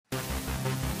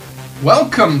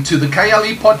Welcome to the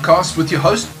KLE podcast with your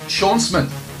host, Sean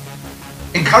Smith.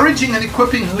 Encouraging and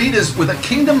equipping leaders with a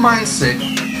kingdom mindset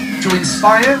to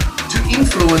inspire, to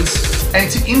influence, and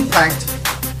to impact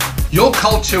your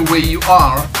culture where you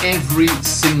are every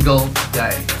single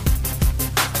day.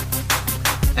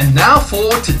 And now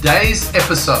for today's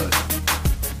episode.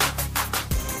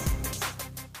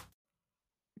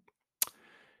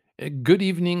 Good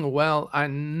evening. Well, I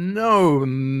know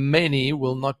many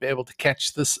will not be able to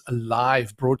catch this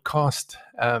live broadcast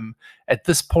at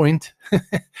this point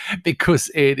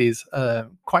because it is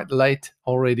quite late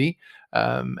already,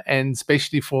 and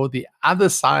especially for the other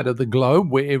side of the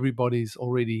globe where everybody's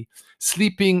already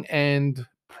sleeping and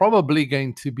probably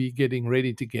going to be getting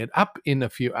ready to get up in a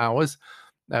few hours.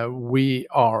 We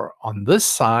are on this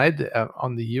side,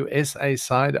 on the USA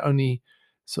side, only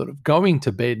sort of going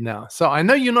to bed now. So I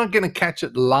know you're not going to catch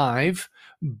it live,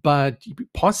 but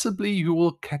possibly you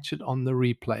will catch it on the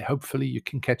replay. Hopefully you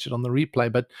can catch it on the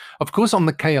replay. But of course, on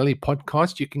the KLE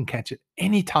podcast, you can catch it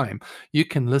anytime. You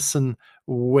can listen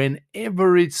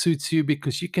whenever it suits you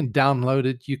because you can download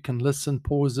it. You can listen,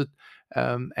 pause it,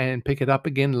 and pick it up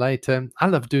again later. I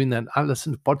love doing that. I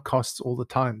listen to podcasts all the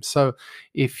time. So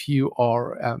if you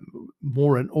are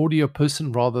more an audio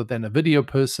person rather than a video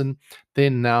person,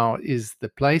 then now is the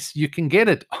place you can get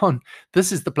it on.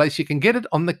 This is the place you can get it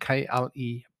on the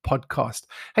KLE podcast.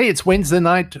 Hey, it's Wednesday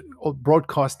night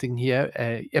broadcasting here,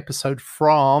 episode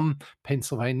from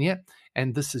Pennsylvania.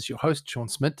 And this is your host, Sean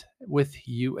Smith, with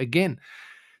you again.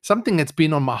 Something that's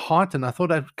been on my heart, and I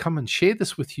thought I'd come and share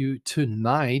this with you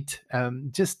tonight,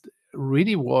 just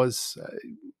really was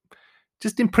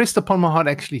just impressed upon my heart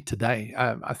actually today.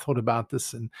 I thought about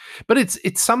this, but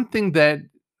it's something that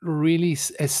really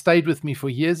has stayed with me for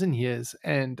years and years,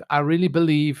 and I really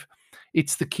believe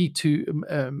it's the key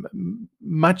to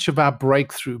much of our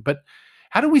breakthrough. But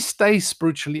how do we stay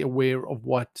spiritually aware of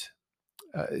what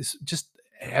is just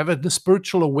have a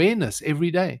spiritual awareness every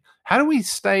day? How do we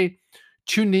stay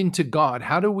tuned into God?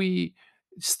 How do we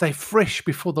stay fresh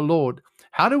before the Lord?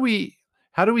 How do we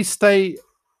stay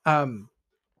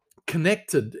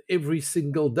connected every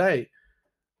single day?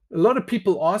 A lot of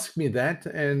people ask me that,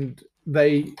 and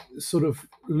they sort of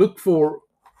look for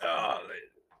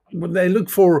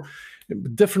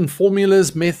different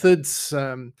formulas, methods.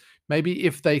 Maybe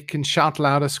if they can shout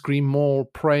louder, scream more,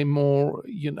 pray more,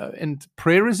 and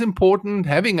prayer is important.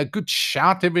 Having a good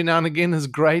shout every now and again is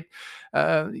great.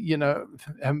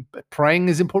 Praying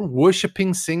is important.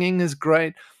 Worshiping, singing is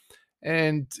great.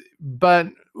 But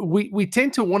we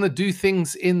tend to want to do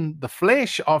things in the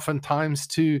flesh oftentimes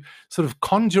to sort of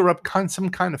conjure up some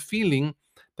kind of feeling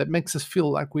that makes us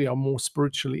feel like we are more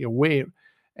spiritually aware.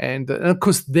 And of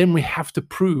course, then we have to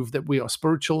prove that we are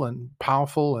spiritual and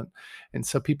powerful. And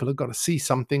so people have got to see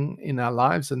something in our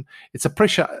lives. And it's a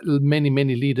pressure many,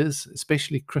 many leaders,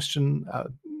 especially Christian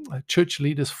church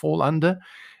leaders, fall under,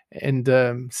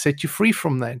 and set you free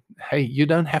from that. Hey, you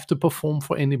don't have to perform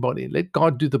for anybody. Let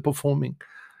God do the performing.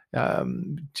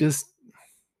 Just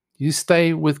you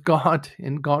stay with God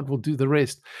and God will do the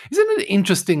rest. Isn't it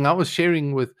interesting? I was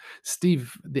sharing with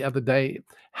Steve the other day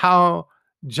how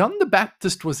John the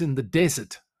Baptist was in the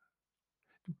desert,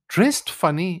 dressed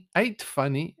funny, ate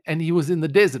funny, and he was in the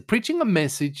desert preaching a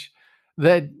message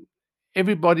that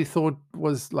everybody thought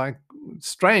was like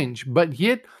strange, but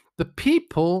yet the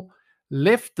people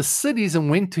left the cities and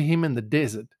went to him in the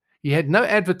desert. He had no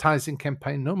advertising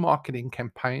campaign, no marketing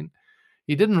campaign.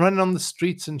 He didn't run on the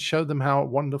streets and show them how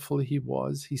wonderful he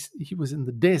was. He was in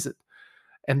the desert,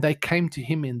 and they came to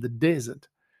him in the desert.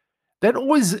 That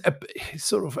always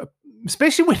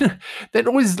especially when that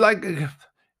always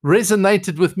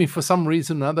resonated with me for some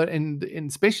reason or other, and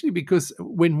especially because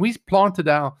when we planted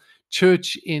our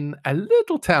church in a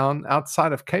little town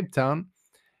outside of Cape Town,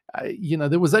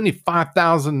 there was only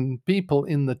 5,000 people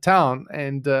in the town,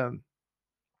 and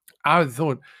I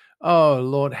thought, oh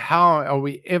Lord, how are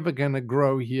we ever going to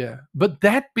grow here? But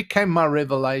that became my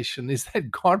revelation: is that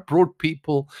God brought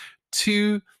people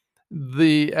to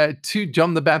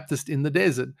John the Baptist in the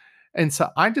desert. And so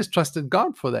I just trusted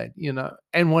God for that,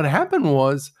 And what happened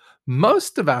was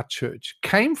most of our church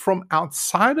came from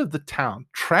outside of the town,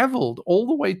 traveled all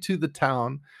the way to the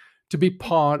town to be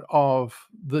part of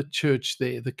the church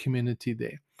there, the community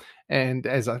there. And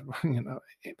as I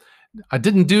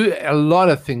didn't do a lot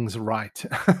of things right.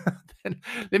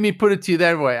 Let me put it to you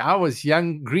that way. I was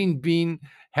young, green bean,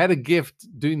 had a gift,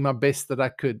 doing my best that I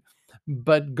could.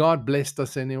 But God blessed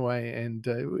us anyway, and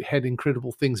we had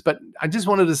incredible things. But I just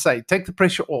wanted to say, take the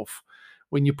pressure off.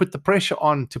 When you put the pressure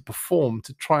on to perform,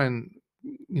 to try and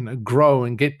grow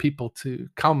and get people to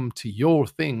come to your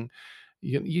thing,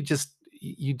 you just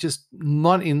you're just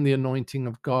not in the anointing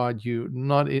of God. You're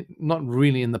not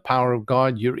really in the power of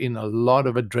God. You're in a lot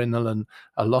of adrenaline,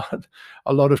 a lot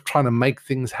of trying to make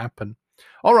things happen.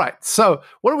 All right. So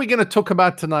what are we going to talk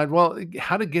about tonight? Well,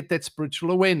 how to get that spiritual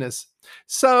awareness.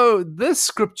 So this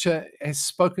scripture has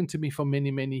spoken to me for many,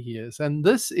 many years, and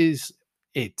this is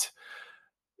it.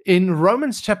 In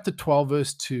Romans chapter 12,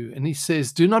 verse 2, and he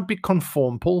says, do not be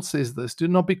conformed. Paul says this, do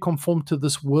not be conformed to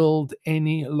this world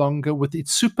any longer with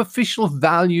its superficial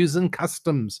values and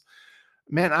customs.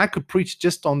 Man, I could preach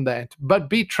just on that. But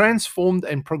be transformed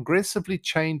and progressively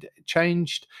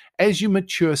changed as you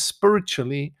mature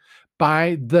spiritually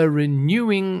by the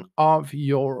renewing of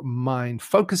your mind,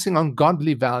 focusing on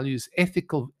godly values,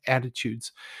 ethical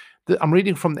attitudes. I'm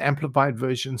reading from the Amplified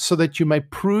Version, so that you may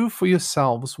prove for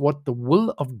yourselves what the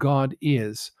will of God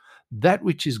is, that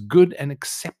which is good and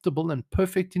acceptable and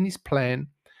perfect in his plan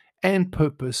and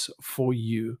purpose for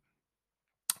you.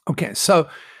 Okay, so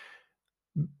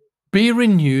be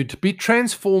renewed, be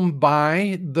transformed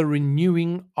by the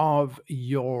renewing of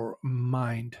your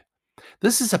mind.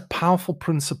 This is a powerful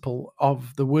principle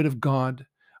of the Word of God,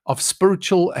 of a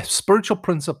spiritual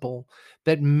principle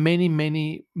that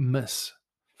many miss.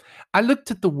 I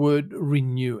looked at the word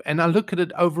renew, and I look at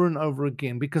it over and over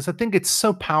again because I think it's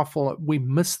so powerful that we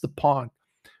miss the part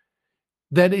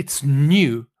that it's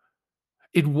new.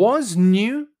 It was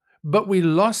new, but we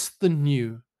lost the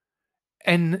new.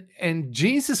 And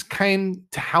Jesus came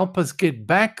to help us get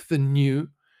back the new,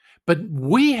 but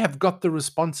we have got the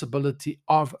responsibility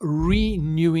of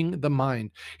renewing the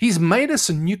mind. He's made us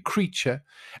a new creature.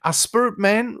 Our spirit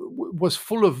man was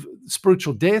full of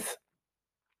spiritual death.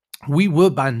 We were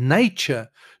by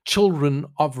nature children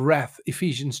of wrath,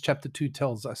 Ephesians chapter 2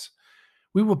 tells us.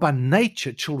 We were by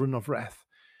nature children of wrath.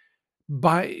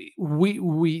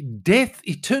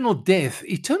 Eternal death,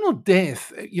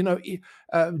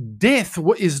 death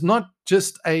is not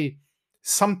just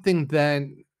something that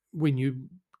when you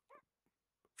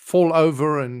fall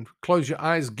over and close your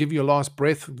eyes, give your last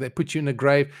breath, they put you in a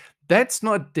grave. That's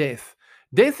not death.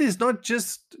 Death is not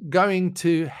just going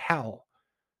to hell.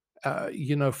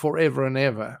 Forever and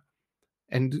ever,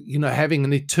 and having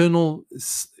an eternal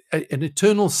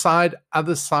side,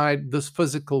 other side, this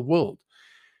physical world.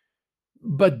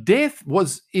 But death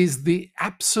is the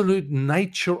absolute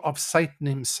nature of Satan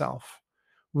himself.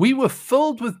 We were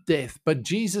filled with death, but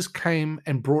Jesus came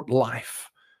and brought life.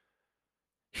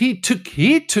 He took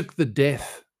the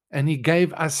death and he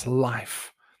gave us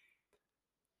life.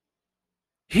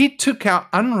 He took our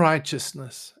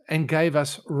unrighteousness and gave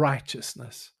us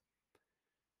righteousness.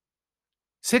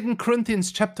 2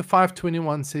 Corinthians chapter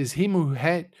 5:21 says, him who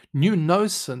knew no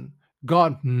sin,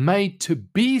 God made to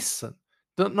be sin.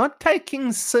 Not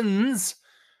taking sins,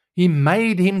 he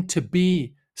made him to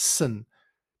be sin.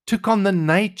 Took on the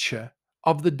nature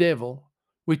of the devil,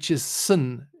 which is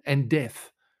sin and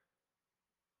death,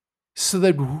 so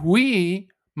that we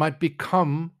might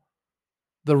become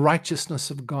the righteousness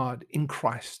of God in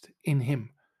Christ, in him.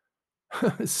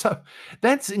 So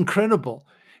that's incredible.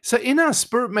 So in our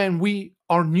spirit man, we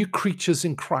are new creatures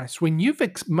in Christ. When you've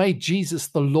made Jesus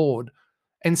the Lord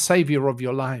and Savior of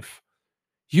your life,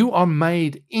 you are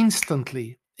made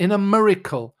instantly, in a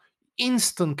miracle,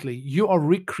 instantly, you are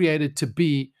recreated to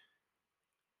be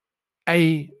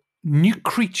a new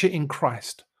creature in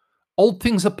Christ. Old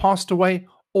things are passed away,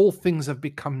 all things have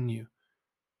become new.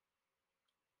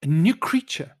 A new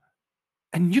creature,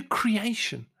 a new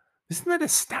creation. Isn't that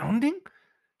astounding?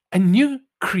 A new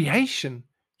creation.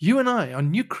 You and I are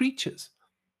new creatures.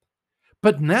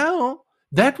 But now,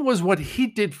 that was what he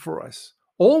did for us.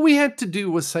 All we had to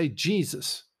do was say,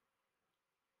 Jesus,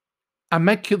 I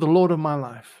make you the Lord of my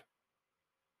life.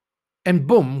 And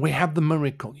boom, we have the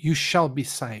miracle. You shall be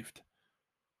saved.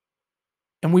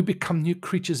 And we become new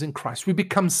creatures in Christ. We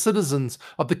become citizens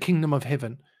of the kingdom of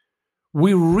heaven.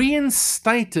 We're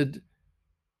reinstated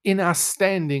in our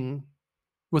standing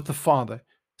with the Father.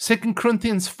 2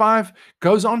 Corinthians 5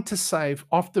 goes on to say,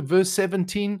 after verse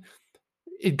 17,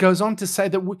 it goes on to say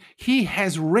that he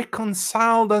has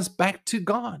reconciled us back to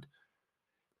God.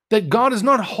 That God is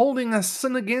not holding a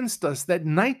sin against us, that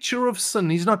nature of sin,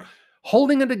 he's not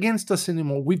holding it against us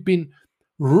anymore. We've been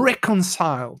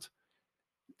reconciled.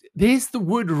 There's the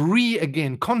word re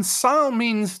again. Concile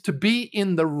means to be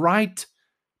in the right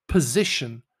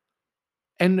position.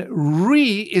 And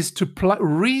re is to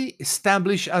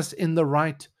re-establish us in the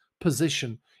right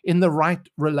position, in the right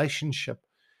relationship.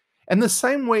 And the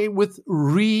same way with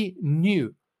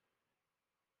renew.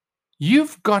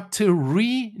 You've got to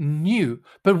renew.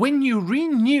 But when you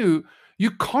renew,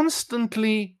 you're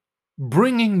constantly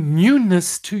bringing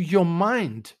newness to your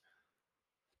mind.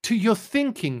 to your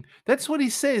thinking. That's what he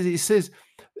says. He says,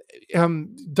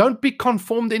 don't be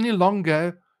conformed any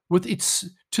longer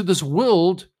to this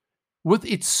world with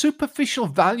its superficial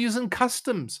values and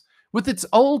customs, with its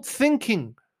old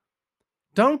thinking.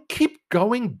 Don't keep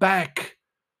going back.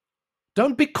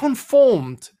 Don't be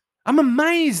conformed. I'm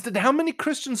amazed at how many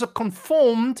Christians are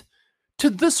conformed to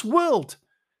this world.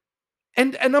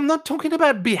 And I'm not talking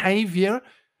about behavior.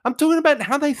 I'm talking about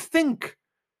how they think,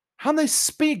 how they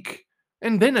speak.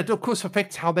 And then it, of course,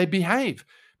 affects how they behave.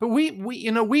 But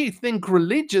we think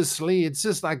religiously, it's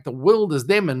just like the world is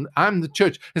them and I'm the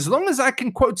church. As long as I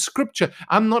can quote scripture,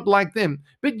 I'm not like them.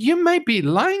 But you may be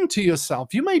lying to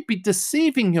yourself. You may be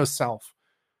deceiving yourself.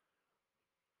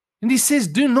 And he says,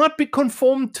 do not be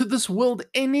conformed to this world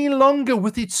any longer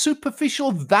with its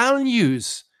superficial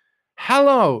values.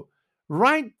 Hello,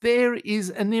 right there is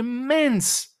an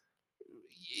immense,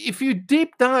 if you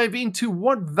deep dive into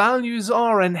what values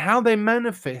are and how they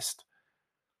manifest,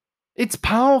 it's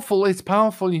powerful,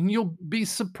 and you'll be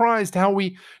surprised how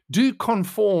we do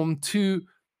conform to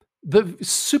the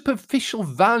superficial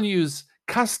values,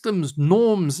 customs,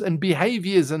 norms, and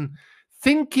behaviors and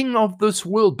thinking of this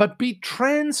world, but be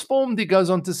transformed, he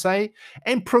goes on to say,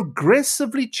 and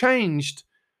progressively changed,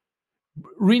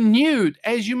 renewed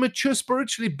as you mature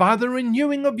spiritually by the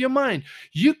renewing of your mind.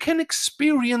 You can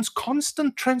experience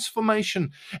constant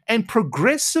transformation and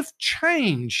progressive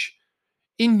change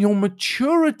in your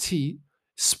maturity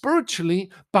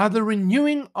spiritually by the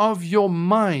renewing of your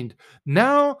mind.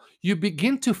 Now you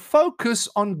begin to focus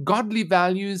on godly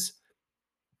values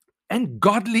and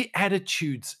godly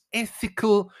attitudes,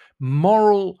 ethical,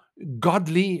 moral,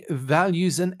 godly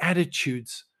values and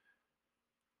attitudes.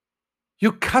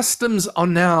 Your customs are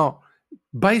now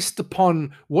based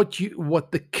upon what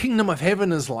the kingdom of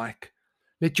heaven is like.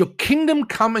 Let your kingdom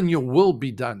come and your will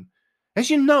be done. As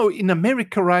you know, in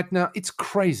America right now, it's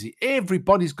crazy.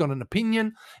 Everybody's got an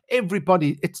opinion.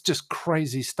 It's just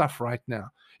crazy stuff right now.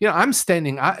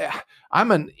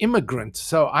 I'm an immigrant,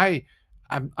 so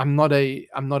I'm not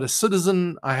a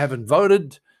citizen. I haven't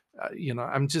voted.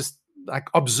 I'm just like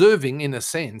observing in a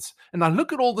sense. And I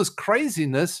look at all this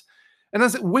craziness and I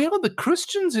said, where are the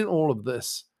Christians in all of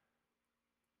this?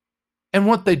 And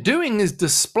what they're doing is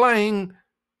displaying,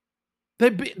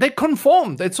 they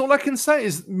conform. That's all I can say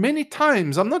is many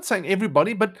times, I'm not saying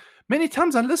everybody, but many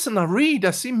times I listen, I read,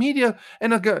 I see media,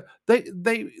 and I go,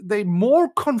 they more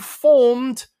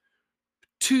conformed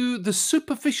to the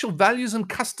superficial values and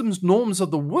customs, norms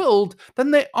of the world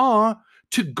than they are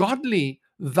to godly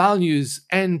values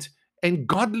and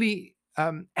godly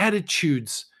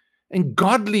attitudes and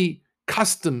godly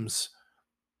customs.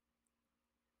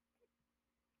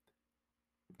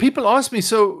 People ask me,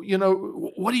 so,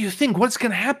 what do you think? What's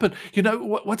going to happen?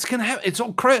 What's going to happen? It's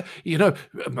all crazy,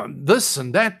 this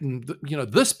and that, and,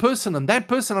 this person and that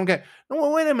person. I'm going, no,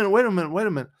 wait a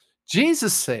minute.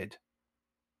 Jesus said,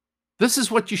 this is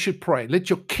what you should pray. Let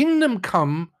your kingdom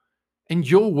come and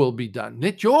your will be done.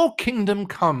 Let your kingdom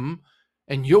come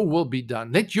and your will be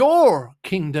done. Let your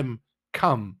kingdom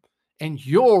come and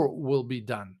your will be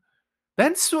done.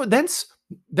 That's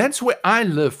where I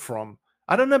live from.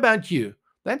 I don't know about you.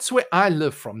 That's where I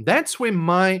live from. That's where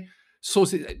my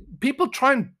source is. People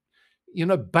try and,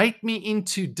 bait me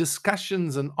into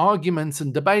discussions and arguments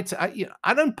and debates.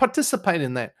 I don't participate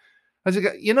in that. I just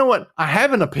go, you know what? I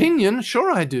have an opinion.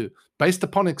 Sure, I do. Based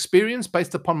upon experience,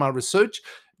 based upon my research,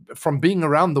 from being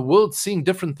around the world, seeing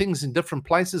different things in different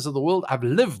places of the world. I've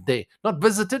lived there, not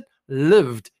visited,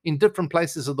 lived in different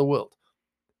places of the world.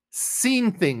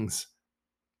 Seen things,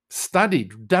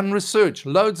 studied, done research,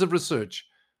 loads of research.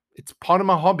 It's part of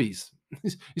my hobbies,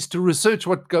 is to research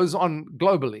what goes on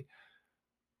globally.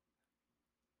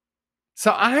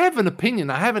 So I have an opinion,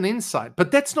 I have an insight,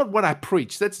 but that's not what I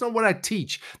preach. That's not what I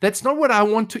teach. That's not what I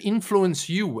want to influence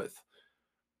you with.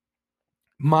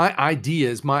 My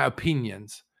ideas, my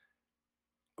opinions.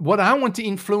 What I want to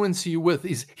influence you with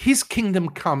is his kingdom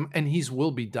come and his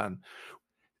will be done.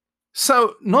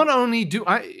 So not only do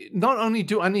I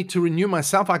need to renew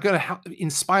myself, I got to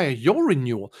inspire your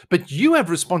renewal, but you have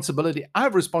responsibility. I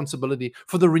have responsibility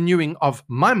for the renewing of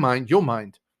my mind, your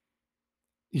mind.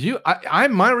 I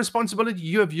have my responsibility,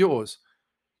 you have yours.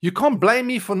 You can't blame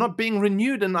me for not being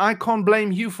renewed, and I can't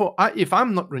blame you if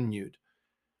I'm not renewed.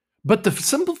 But the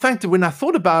simple fact that when I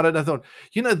thought about it, I thought,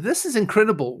 this is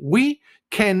incredible. We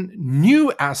can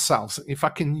new ourselves, if I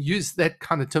can use that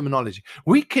kind of terminology.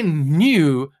 We can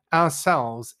new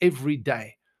ourselves every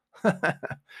day.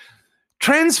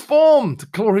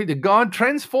 Transformed, glory to God,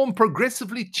 transformed,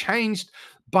 progressively changed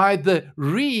by the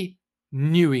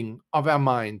renewing of our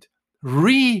mind.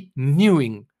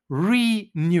 Renewing.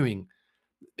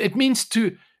 It means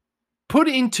to put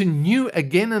into new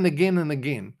again and again and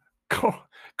again.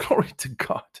 Glory to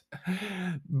God.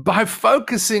 By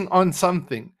focusing on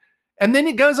something. And then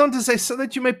he goes on to say, so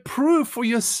that you may prove for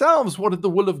yourselves what the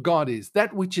will of God is,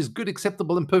 that which is good,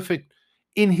 acceptable, and perfect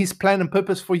in his plan and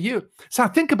purpose for you. So I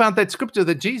think about that scripture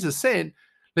that Jesus said,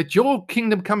 let your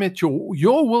kingdom come, at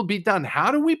your will be done.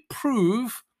 How do we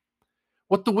prove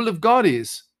what the will of God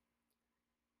is?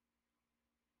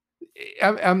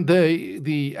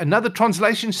 Another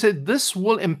translation said, this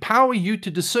will empower you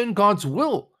to discern God's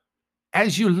will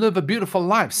as you live a beautiful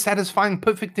life, satisfying,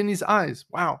 perfect in his eyes.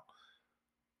 Wow.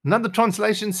 Another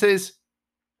translation says,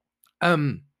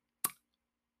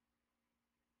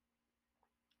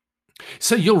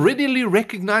 so you'll readily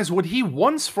recognize what he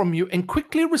wants from you and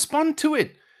quickly respond to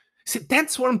it. See,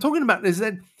 that's what I'm talking about, is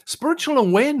that spiritual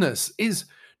awareness is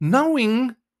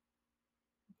knowing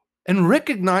and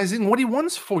recognizing what he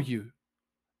wants for you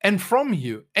and from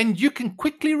you, and you can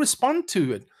quickly respond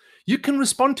to it. You can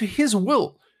respond to his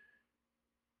will.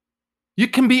 You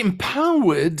can be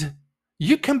empowered.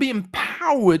 You can be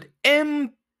empowered,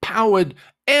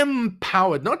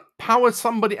 not power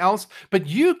somebody else, but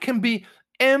you can be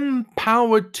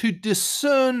empowered to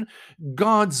discern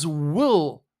God's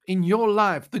will in your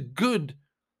life, the good,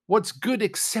 what's good,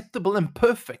 acceptable, and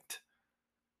perfect.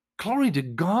 Glory to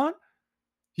God.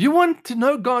 You want to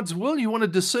know God's will? You want to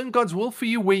discern God's will for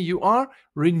you where you are?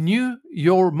 Renew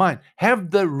your mind. Have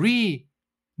the renew.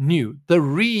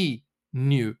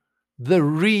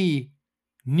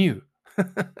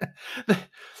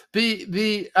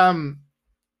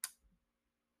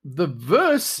 The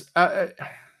verse,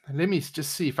 let me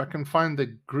just see if I can find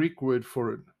the Greek word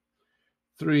for it.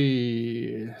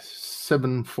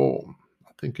 374,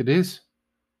 I think it is.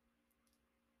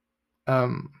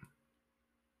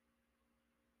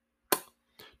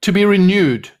 To be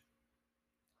renewed.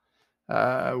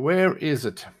 Where is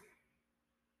it?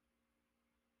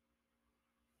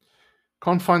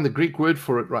 Can't find the Greek word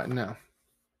for it right now.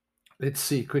 Let's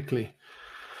see quickly.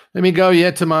 Let me go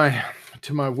here to my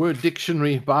Word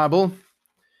Dictionary Bible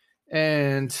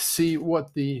and see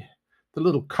what the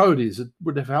little code is. It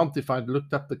would have helped if I'd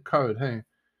looked up the code. Hey,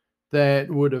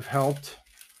 that would have helped.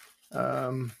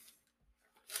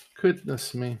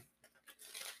 Goodness me.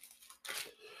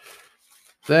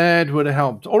 That would have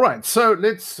helped. All right, so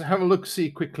let's have a look, see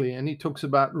quickly. And he talks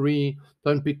about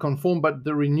don't be conformed, but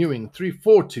the renewing.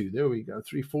 342. There we go,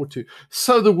 342.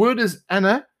 So the word is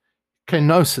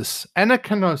anakenosis.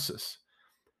 Anakenosis.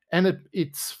 And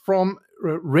it's from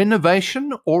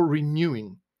renovation or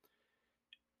renewing.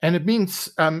 And it means,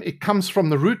 it comes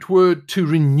from the root word to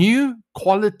renew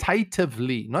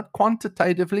qualitatively, not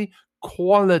quantitatively,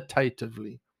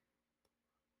 qualitatively.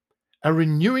 A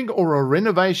renewing or a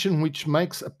renovation which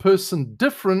makes a person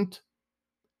different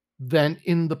than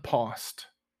in the past.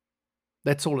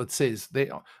 That's all it says.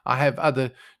 I have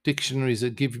other dictionaries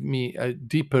that give me a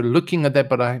deeper looking at that,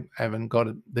 but I haven't got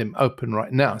them open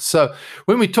right now. So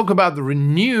when we talk about the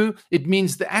renew, it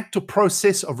means the act or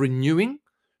process of renewing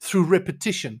through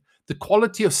repetition. The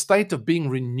quality of state of being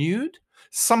renewed.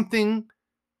 Something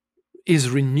is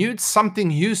renewed,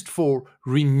 something used for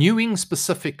renewing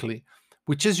specifically,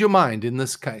 which is your mind in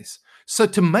this case. So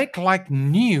to make like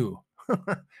new,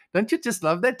 don't you just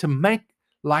love that? To make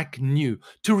like new,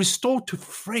 to restore to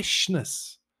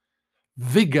freshness,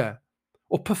 vigor,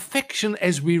 or perfection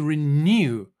as we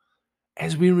renew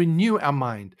our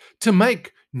mind, to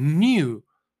make new,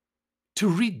 to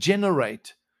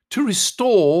regenerate, to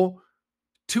restore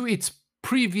to its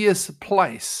previous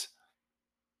place,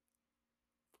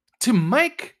 to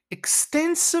make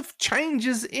extensive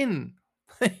changes in.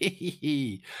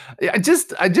 I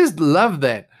just love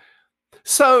that.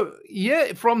 So,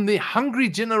 yeah, from the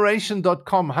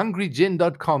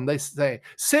hungrygen.com, they say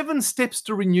 7 steps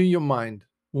to renew your mind.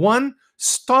 1,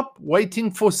 stop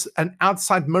waiting for an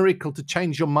outside miracle to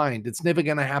change your mind. It's never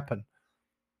going to happen.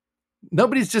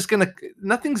 Nothing's going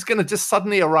to just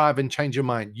suddenly arrive and change your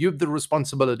mind. You have the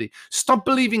responsibility. Stop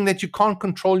believing that you can't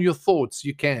control your thoughts.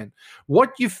 You can.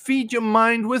 What you feed your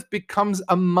mind with becomes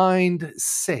a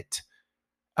mindset.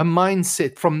 A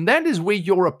mindset. From that is where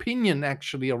your opinion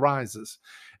actually arises.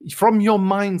 From your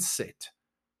mindset.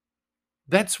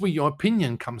 That's where your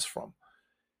opinion comes from.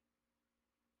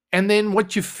 And then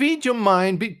what you feed your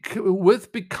mind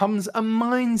with becomes a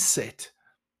mindset.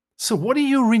 So what are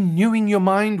you renewing your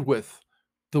mind with?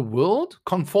 The world?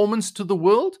 Conformance to the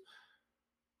world?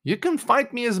 You can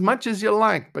fight me as much as you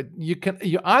like, but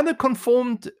you're either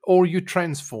conformed or you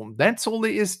transformed. That's all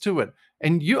there is to it.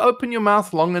 And you open your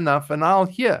mouth long enough and I'll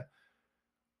hear.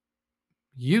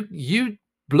 You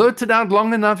blurt it out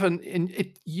long enough and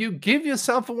you give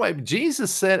yourself away.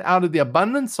 Jesus said, out of the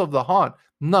abundance of the heart,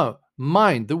 no,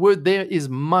 mind. The word there is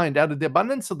mind. Out of the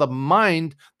abundance of the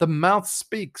mind, the mouth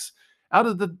speaks. Out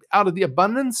of the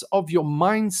abundance of your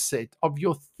mindset, of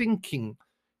your thinking,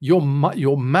 your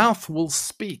mouth will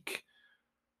speak.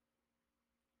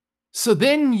 So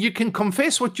then you can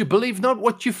confess what you believe, not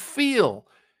what you feel.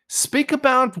 Speak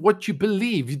about what you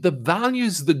believe, the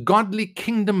values, the godly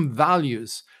kingdom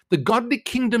values, the godly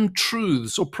kingdom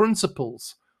truths or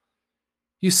principles.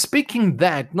 You're speaking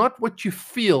that, not what you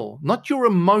feel, not your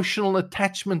emotional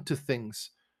attachment to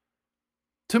things.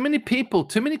 Too many people,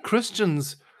 too many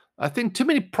Christians, I think too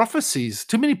many prophecies,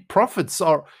 too many prophets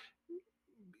are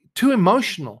too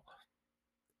emotional.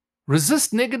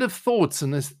 Resist negative thoughts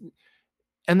and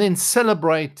then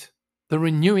celebrate the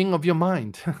renewing of your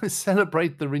mind.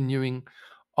 Celebrate the renewing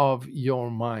of your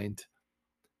mind.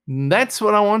 And that's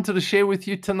what I wanted to share with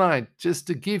you tonight, just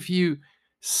to give you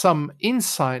some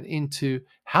insight into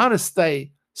how to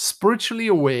stay spiritually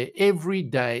aware every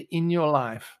day in your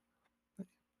life,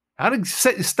 how to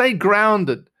stay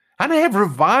grounded, how to have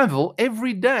revival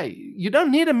every day. You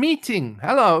don't need a meeting.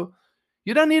 Hello.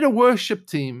 You don't need a worship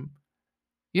team.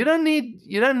 You don't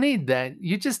need that.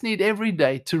 You just need every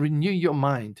day to renew your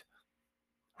mind.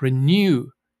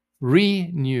 Renew,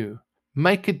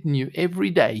 make it new every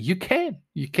day. You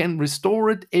can restore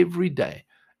it every day.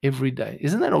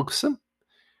 Isn't that awesome?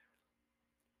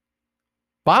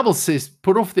 Bible says,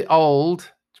 put off the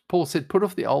old. Paul said, put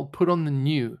off the old, put on the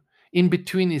new. In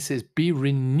between, he says, be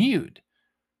renewed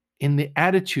in the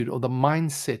attitude or the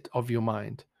mindset of your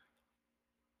mind.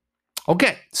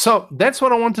 Okay, so that's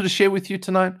what I wanted to share with you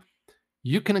tonight.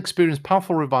 You can experience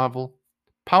powerful revival,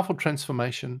 powerful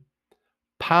transformation,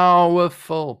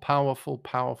 powerful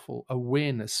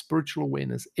awareness, spiritual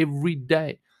awareness every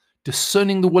day,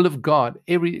 discerning the will of God.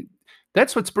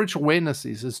 That's what spiritual awareness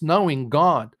is knowing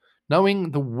God, knowing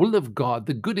the will of God,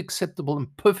 the good, acceptable,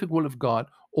 and perfect will of God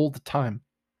all the time.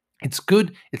 It's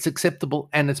good, it's acceptable,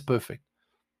 and it's perfect.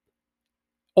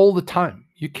 All the time.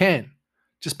 You can,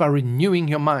 just by renewing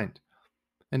your mind.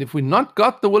 And if we've not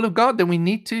got the will of God, then we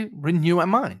need to renew our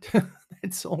mind.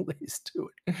 That's all there is to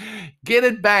it. Get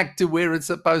it back to where it's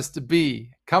supposed to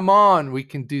be. Come on, we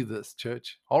can do this,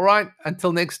 church. All right,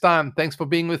 until next time, thanks for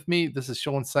being with me. This is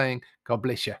Sean saying, God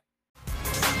bless you.